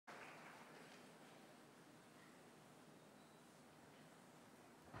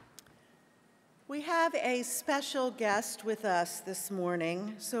We have a special guest with us this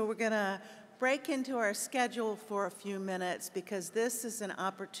morning, so we're going to break into our schedule for a few minutes because this is an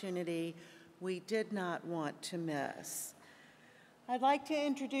opportunity we did not want to miss. I'd like to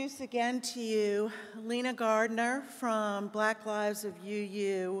introduce again to you Lena Gardner from Black Lives of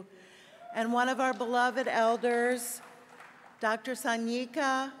UU and one of our beloved elders, Dr.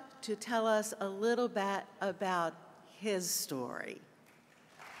 Sanyika, to tell us a little bit about his story.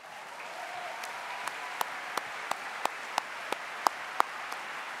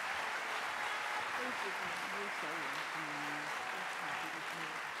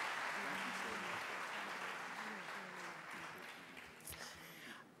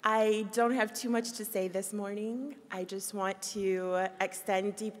 I don't have too much to say this morning. I just want to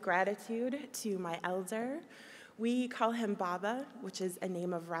extend deep gratitude to my elder. We call him Baba, which is a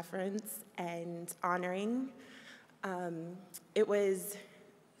name of reverence and honoring. It was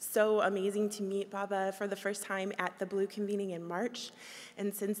so amazing to meet Baba for the first time at the Blue Convening in March,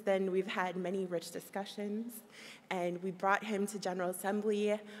 and since then we've had many rich discussions, and we brought him to General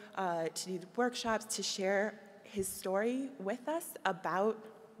Assembly to do the workshops, to share his story with us about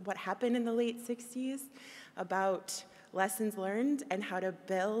what happened in the late 60s, about lessons learned and how to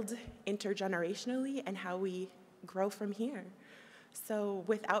build intergenerationally and how we grow from here. So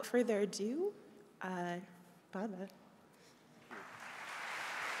without further ado, Baba.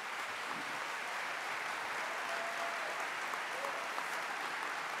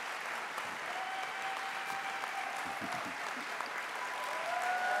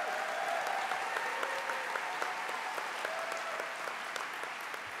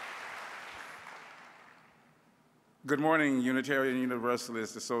 Good morning, Unitarian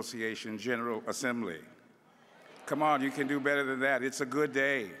Universalist Association General Assembly. Come on, you can do better than that. It's a good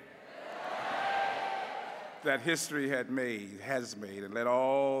day that history has made, and let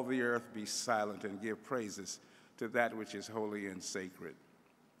all the earth be silent and give praises to that which is holy and sacred.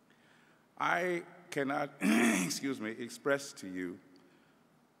 I cannot, express to you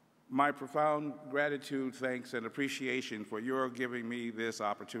my profound gratitude, thanks, and appreciation for your giving me this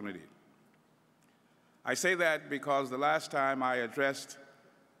opportunity. I say that because the last time I addressed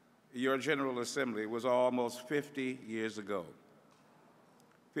your General Assembly was almost 50 years ago.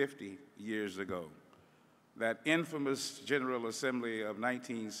 50 years ago. That infamous General Assembly of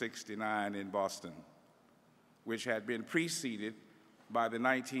 1969 in Boston, which had been preceded by the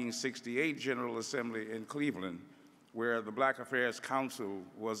 1968 General Assembly in Cleveland, where the Black Affairs Council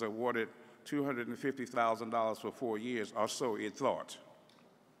was awarded $250,000 for 4 years, or so it thought.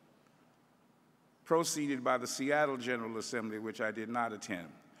 Proceeded by the Seattle General Assembly, which I did not attend.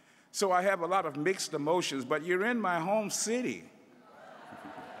 So I have a lot of mixed emotions, but you're in my home city.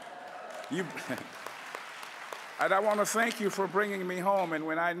 And I want to thank you for bringing me home. And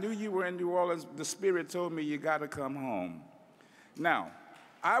when I knew you were in New Orleans, the Spirit told me you got to come home. Now,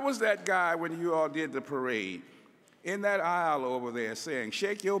 I was that guy when you all did the parade, in that aisle over there saying,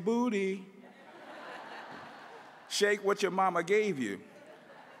 shake your booty, shake what your mama gave you.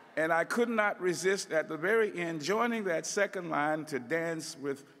 And I could not resist at the very end joining that second line to dance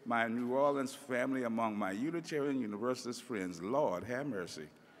with my New Orleans family among my Unitarian Universalist friends. Lord, have mercy.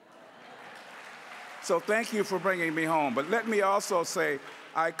 So thank you for bringing me home. But let me also say,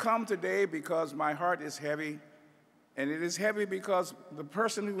 I come today because my heart is heavy, and it is heavy because the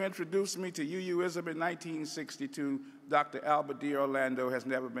person who introduced me to UUism in 1962, Dr. Albert D. Orlando, has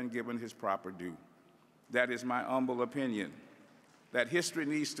never been given his proper due. That is my humble opinion. That history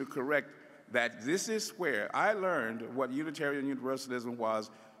needs to correct that this is where I learned what Unitarian Universalism was.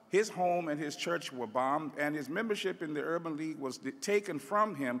 His home and his church were bombed, and his membership in the Urban League was taken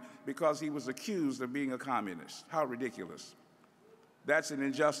from him because he was accused of being a communist. How ridiculous. That's an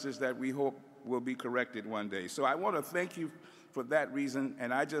injustice that we hope will be corrected one day. So I want to thank you for that reason,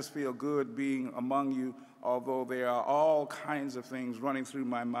 and I just feel good being among you, although there are all kinds of things running through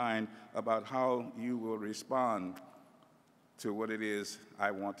my mind about how you will respond to what it is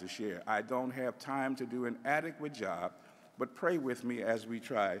I want to share. I don't have time to do an adequate job, but pray with me as we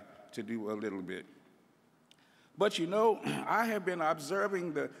try to do a little bit. But you know, I have been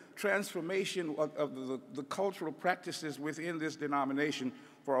observing the transformation of the cultural practices within this denomination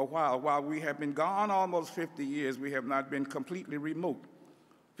for a while. While we have been gone almost 50 years, we have not been completely removed.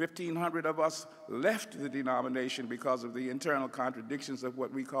 1,500 of us left the denomination because of the internal contradictions of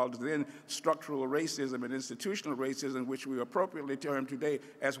what we called then structural racism and institutional racism, which we appropriately term today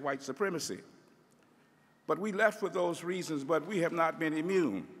as white supremacy. But we left for those reasons, but we have not been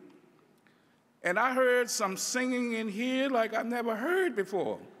immune. And I heard some singing in here like I've never heard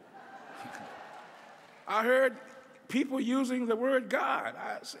before. I heard people using the word God.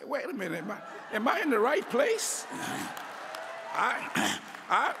 I say, wait a minute, am I in the right place?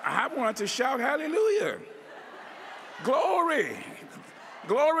 I want to shout hallelujah. Glory.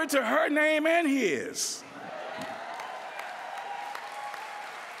 Glory to her name and his.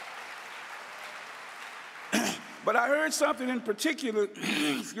 But I heard something in particular,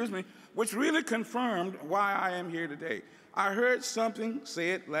 excuse me, which really confirmed why I am here today. I heard something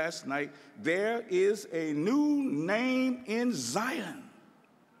said last night. There is a new name in Zion.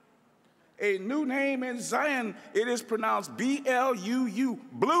 A new name in Zion. It is pronounced B-L-U-U,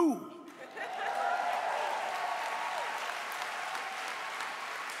 blue.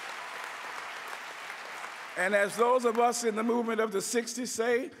 And as those of us in the movement of the 60s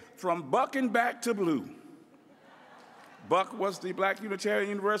say, from bucking back to blue. Buck was the Black Unitarian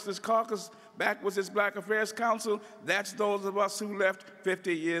Universalist Caucus. Back was his Black Affairs Council. That's those of us who left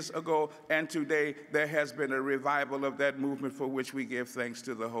 50 years ago. And today, there has been a revival of that movement for which we give thanks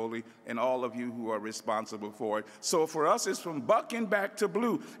to the Holy and all of you who are responsible for it. So for us, it's from bucking back to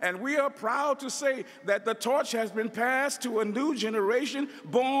blue. And we are proud to say that the torch has been passed to a new generation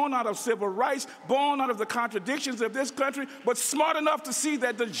born out of civil rights, born out of the contradictions of this country, but smart enough to see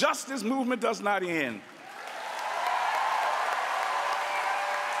that the justice movement does not end.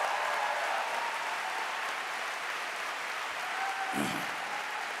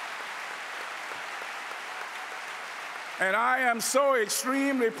 And I am so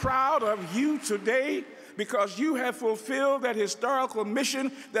extremely proud of you today because you have fulfilled that historical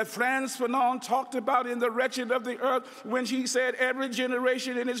mission that Frantz Fanon talked about in The Wretched of the Earth when he said every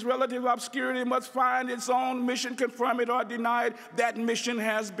generation in its relative obscurity must find its own mission, confirm it or deny it. That mission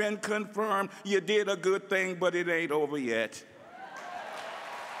has been confirmed. You did a good thing, but it ain't over yet.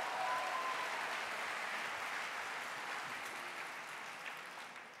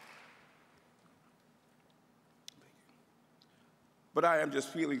 But I am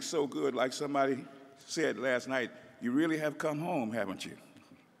just feeling so good, like somebody said last night, you really have come home, haven't you?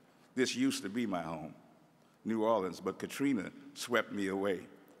 This used to be my home, New Orleans, but Katrina swept me away.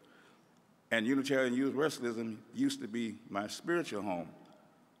 And Unitarian Universalism used to be my spiritual home.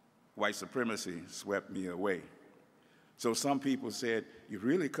 White supremacy swept me away. So some people said, you've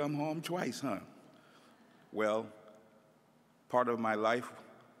really come home twice, huh? Well, part of my life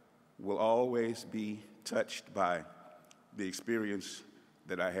will always be touched by the experience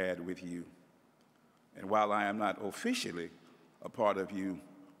that I had with you. And while I am not officially a part of you,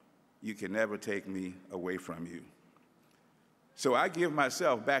 you can never take me away from you. So I give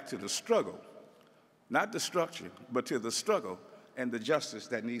myself back to the struggle, not the structure, but to the struggle and the justice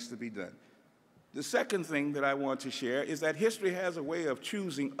that needs to be done. The second thing that I want to share is that history has a way of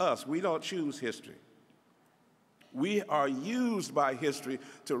choosing us. We don't choose history. We are used by history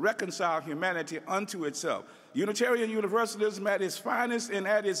to reconcile humanity unto itself. Unitarian Universalism at its finest and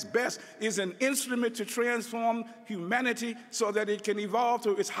at its best is an instrument to transform humanity so that it can evolve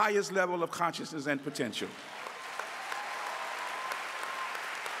to its highest level of consciousness and potential.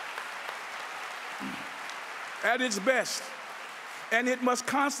 At its best. And it must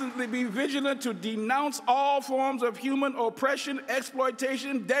constantly be vigilant to denounce all forms of human oppression,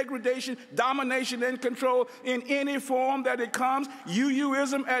 exploitation, degradation, domination, and control in any form that it comes.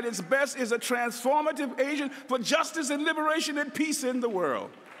 UUism at its best is a transformative agent for justice and liberation and peace in the world.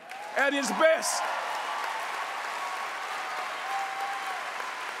 At its best.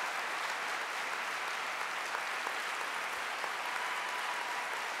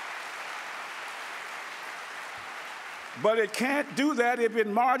 But it can't do that if it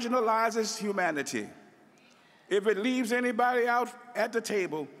marginalizes humanity. If it leaves anybody out at the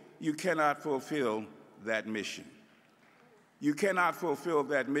table, you cannot fulfill that mission. You cannot fulfill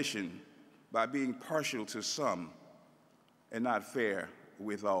that mission by being partial to some and not fair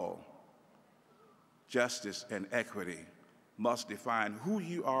with all. Justice and equity must define who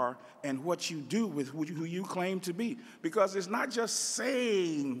you are and what you do with who you claim to be. Because it's not just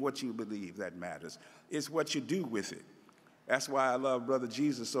saying what you believe that matters, it's what you do with it. That's why I love Brother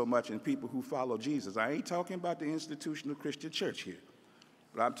Jesus so much and people who follow Jesus. I ain't talking about the institutional Christian church here,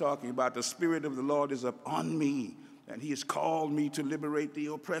 but I'm talking about the Spirit of the Lord is upon me, and he has called me to liberate the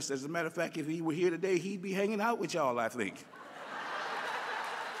oppressed. As a matter of fact, if he were here today, he'd be hanging out with y'all, I think.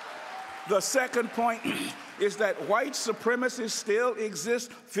 The second point is that white supremacy still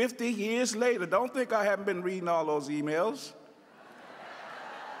exists 50 years later. Don't think I haven't been reading all those emails.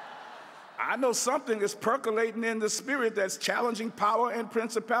 I know something is percolating in the spirit that's challenging power and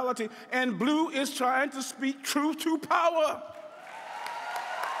principality, and blue is trying to speak truth to power.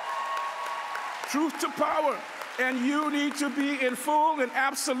 Truth to power. And you need to be in full and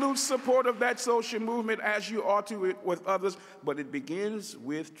absolute support of that social movement as you ought to with others. But it begins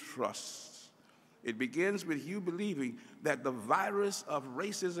with trust. It begins with you believing that the virus of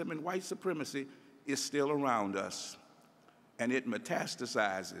racism and white supremacy is still around us. And it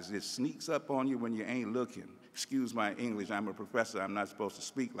metastasizes. It sneaks up on you when you ain't looking. Excuse my English. I'm a professor. I'm not supposed to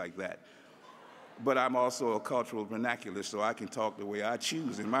speak like that. But I'm also a cultural vernacular, so I can talk the way I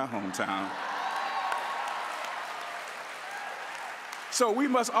choose in my hometown. So we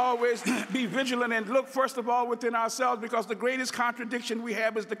must always be vigilant and look, first of all, within ourselves, because the greatest contradiction we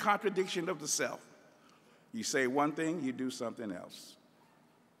have is the contradiction of the self. You say one thing, you do something else.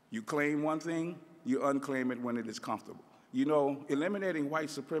 You claim one thing, you unclaim it when it is comfortable. You know, eliminating white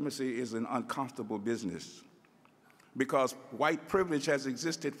supremacy is an uncomfortable business because white privilege has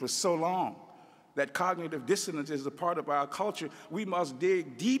existed for so long that cognitive dissonance is a part of our culture. We must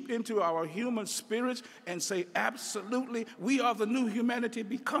dig deep into our human spirits and say, absolutely, we are the new humanity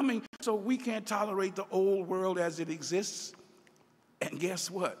becoming, so we can't tolerate the old world as it exists. And guess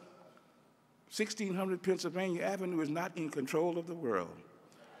what? 1600 Pennsylvania Avenue is not in control of the world.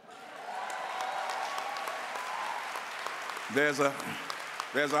 There's a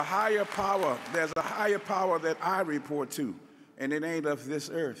higher power. There's a higher power that I report to, and it ain't of this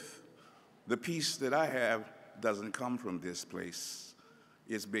earth. The peace that I have doesn't come from this place.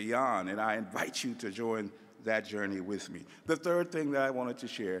 It's beyond, and I invite you to join that journey with me. The third thing that I wanted to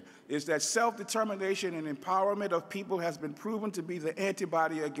share is that self-determination and empowerment of people has been proven to be the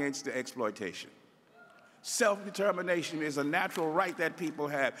antibody against the exploitation. Self-determination is a natural right that people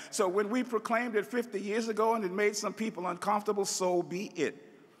have. So when we proclaimed it 50 years ago and it made some people uncomfortable, so be it.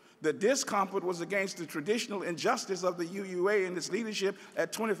 The discomfort was against the traditional injustice of the UUA and its leadership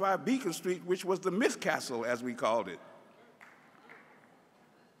at 25 Beacon Street, which was the myth castle, as we called it.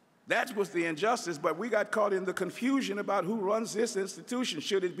 That was the injustice, but we got caught in the confusion about who runs this institution.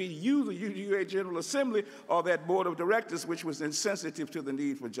 Should it be you, the UUA General Assembly, or that board of directors, which was insensitive to the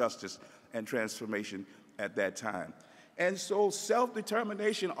need for justice and transformation at that time? And so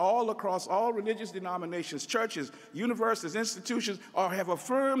self-determination all across all religious denominations, churches, universities, institutions, have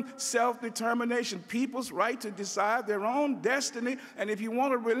affirmed self-determination, people's right to decide their own destiny. And if you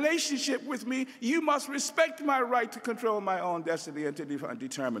want a relationship with me, you must respect my right to control my own destiny and to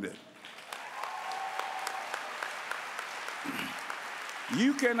determine it.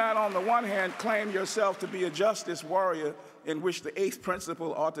 You cannot, on the one hand, claim yourself to be a justice warrior in which the eighth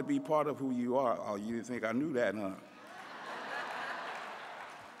principle ought to be part of who you are. Oh, you didn't think I knew that, huh?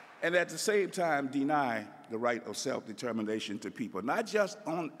 And at the same time deny the right of self-determination to people, not just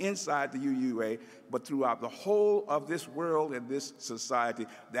inside the UUA, but throughout the whole of this world and this society.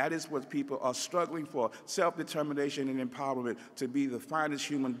 That is what people are struggling for, self-determination and empowerment to be the finest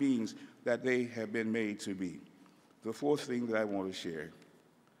human beings that they have been made to be. The fourth thing that I want to share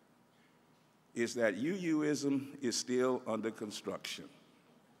is that UUism is still under construction.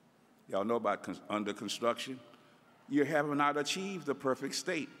 Y'all know about under construction? You have not achieved the perfect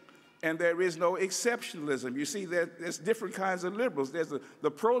state. And there is no exceptionalism. You see, there's different kinds of liberals. There's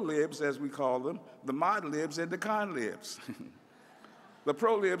the pro-libs, as we call them, the mod-libs, and the con-libs. The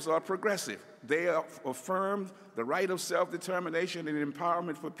pro-libs are progressive. They affirm the right of self-determination and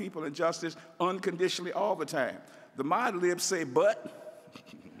empowerment for people and justice unconditionally all the time. The mod-libs say, but.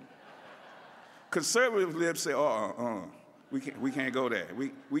 Conservative libs say, we can't go there.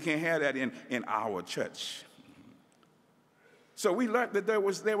 We can't have that in our church. So we learned that there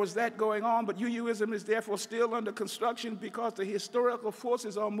was that going on, but UUism is therefore still under construction because the historical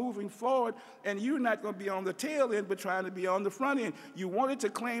forces are moving forward, and you're not going to be on the tail end, but trying to be on the front end. You wanted to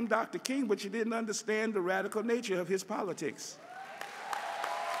claim Dr. King, but you didn't understand the radical nature of his politics.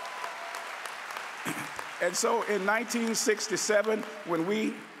 And so in 1967, when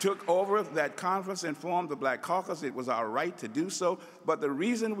we took over that conference and formed the Black Caucus, it was our right to do so. But the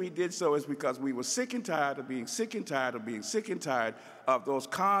reason we did so is because we were sick and tired of being sick and tired of being sick and tired of those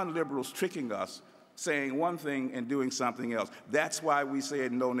con liberals tricking us, saying one thing and doing something else. That's why we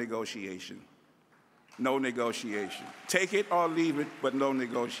said no negotiation. No negotiation. Take it or leave it, but no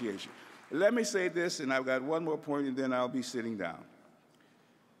negotiation. Let me say this, and I've got one more point, and then I'll be sitting down.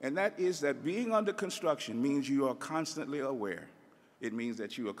 And that is that being under construction means you are constantly aware. It means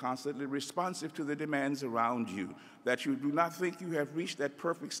that you are constantly responsive to the demands around you, that you do not think you have reached that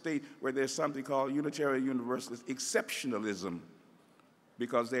perfect state where there's something called Unitarian Universalist exceptionalism,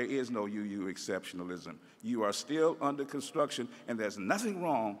 because there is no UU exceptionalism. You are still under construction, and there's nothing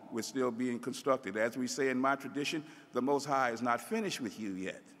wrong with still being constructed. As we say in my tradition, the Most High is not finished with you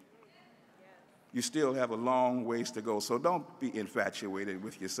yet. You still have a long ways to go, so don't be infatuated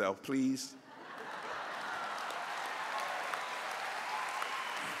with yourself, please.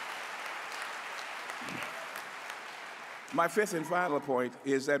 My fifth and final point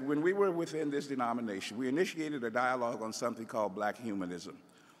is that when we were within this denomination, we initiated a dialogue on something called black humanism.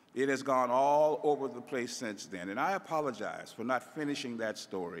 It has gone all over the place since then, and I apologize for not finishing that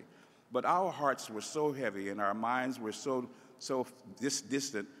story, but our hearts were so heavy and our minds were so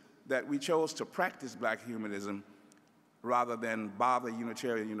distant that we chose to practice black humanism rather than bother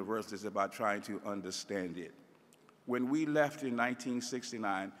Unitarian Universalists about trying to understand it. When we left in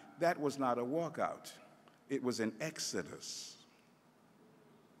 1969, that was not a walkout. It was an exodus.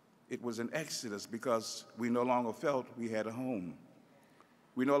 It was an exodus because we no longer felt we had a home.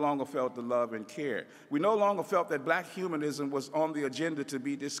 We no longer felt the love and care. We no longer felt that black humanism was on the agenda to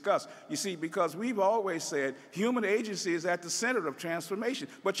be discussed. You see, because we've always said human agency is at the center of transformation,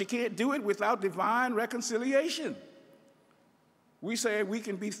 but you can't do it without divine reconciliation. We say we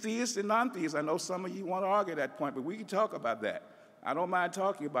can be theists and non-theists. I know some of you want to argue that point, but we can talk about that. I don't mind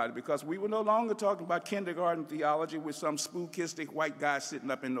talking about it because we were no longer talking about kindergarten theology with some spookistic white guy sitting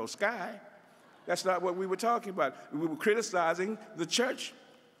up in no sky. That's not what we were talking about. We were criticizing the church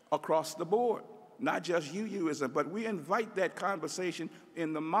across the board, not just UUism, but we invite that conversation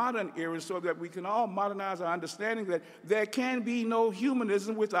in the modern era so that we can all modernize our understanding that there can be no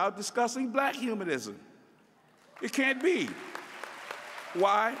humanism without discussing black humanism. It can't be.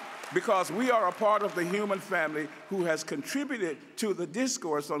 Why? Because we are a part of the human family who has contributed to the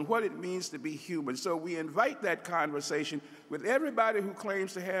discourse on what it means to be human. So we invite that conversation with everybody who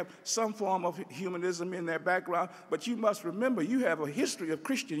claims to have some form of humanism in their background. But you must remember, you have a history of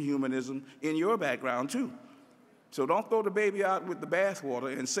Christian humanism in your background, too. So don't throw the baby out with the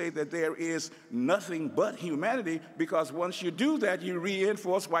bathwater and say that there is nothing but humanity, because once you do that, you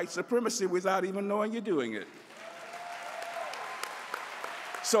reinforce white supremacy without even knowing you're doing it.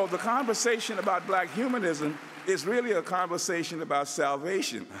 So the conversation about black humanism is really a conversation about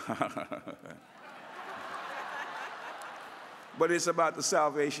salvation. But it's about the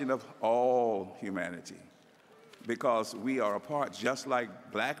salvation of all humanity, because we are a part, just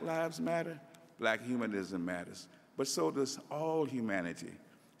like Black Lives Matter, black humanism matters. But so does all humanity.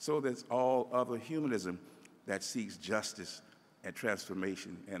 So does all other humanism that seeks justice and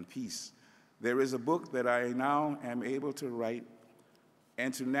transformation and peace. There is a book that I now am able to write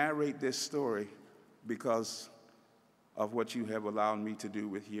and to narrate this story because of what you have allowed me to do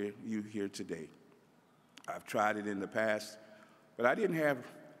with you here today. I've tried it in the past, but I didn't have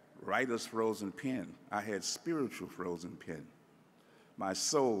writer's frozen pen. I had spiritual frozen pen. My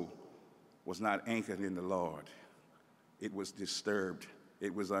soul was not anchored in the Lord. It was disturbed.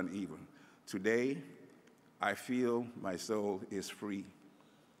 It was uneven. Today, I feel my soul is free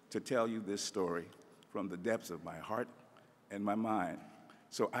to tell you this story from the depths of my heart and my mind.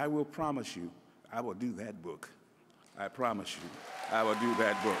 So I will promise you, I will do that book. I promise you, I will do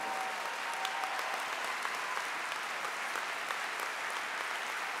that book.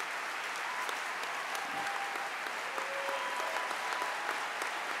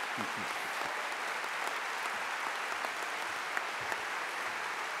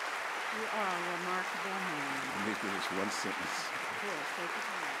 You are a remarkable man. Let me finish one sentence. Yes, take your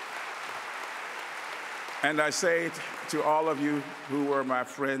time. And I say to all of you who were my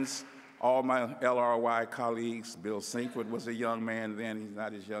friends, all my LRY colleagues, Bill Sinkford was a young man then. He's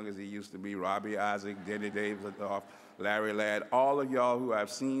not as young as he used to be. Robbie Isaac, Denny Davis, Larry Ladd, all of y'all who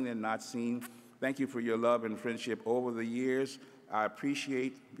I've seen and not seen, thank you for your love and friendship over the years. I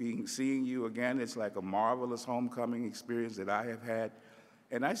appreciate seeing you again. It's like a marvelous homecoming experience that I have had.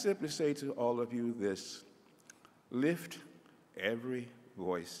 And I simply say to all of you this: lift every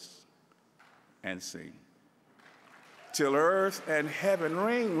voice and sing, till earth and heaven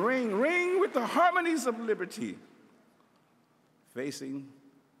ring, ring, ring with the harmonies of liberty, facing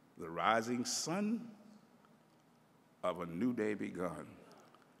the rising sun of a new day begun.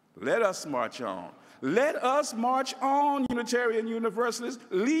 Let us march on. Let us march on, Unitarian Universalists.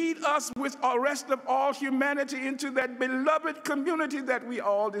 Lead us with the rest of all humanity into that beloved community that we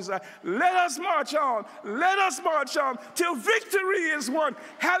all desire. Let us march on. Let us march on till victory is won.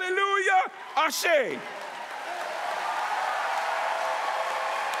 Hallelujah. Ashe.